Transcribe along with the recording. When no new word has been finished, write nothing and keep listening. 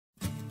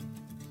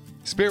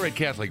Spirit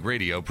Catholic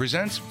Radio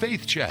presents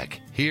Faith Check.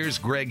 Here's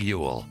Greg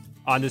Yule.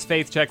 On this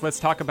Faith Check, let's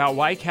talk about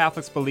why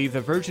Catholics believe the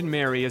Virgin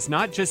Mary is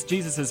not just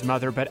Jesus'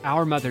 mother, but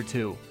our mother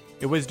too.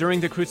 It was during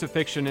the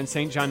crucifixion in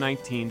St. John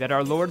 19 that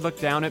our Lord looked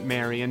down at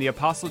Mary and the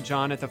Apostle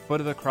John at the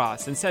foot of the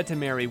cross and said to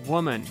Mary,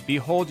 "Woman,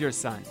 behold your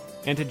son,"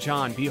 and to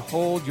John,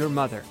 "Behold your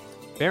mother."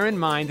 Bear in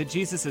mind that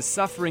Jesus is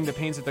suffering the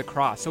pains of the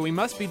cross, so we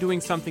must be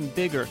doing something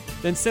bigger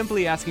than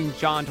simply asking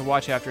John to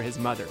watch after his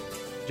mother.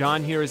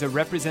 John here is a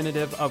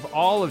representative of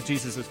all of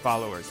Jesus'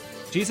 followers.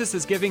 Jesus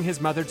is giving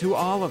his mother to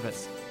all of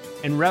us.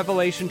 In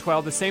Revelation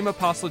 12, the same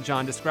Apostle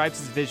John describes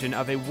his vision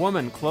of a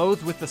woman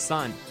clothed with the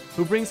sun,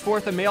 who brings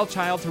forth a male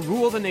child to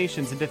rule the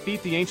nations and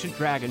defeat the ancient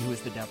dragon who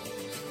is the devil.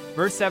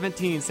 Verse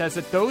 17 says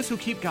that those who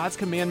keep God's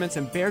commandments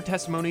and bear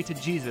testimony to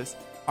Jesus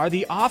are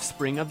the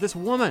offspring of this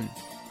woman.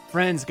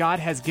 Friends, God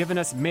has given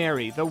us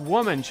Mary, the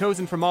woman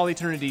chosen from all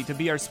eternity to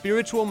be our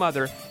spiritual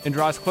mother and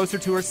draw us closer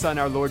to her Son,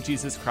 our Lord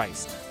Jesus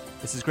Christ.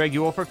 This is Greg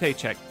Yule for Faith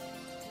Check.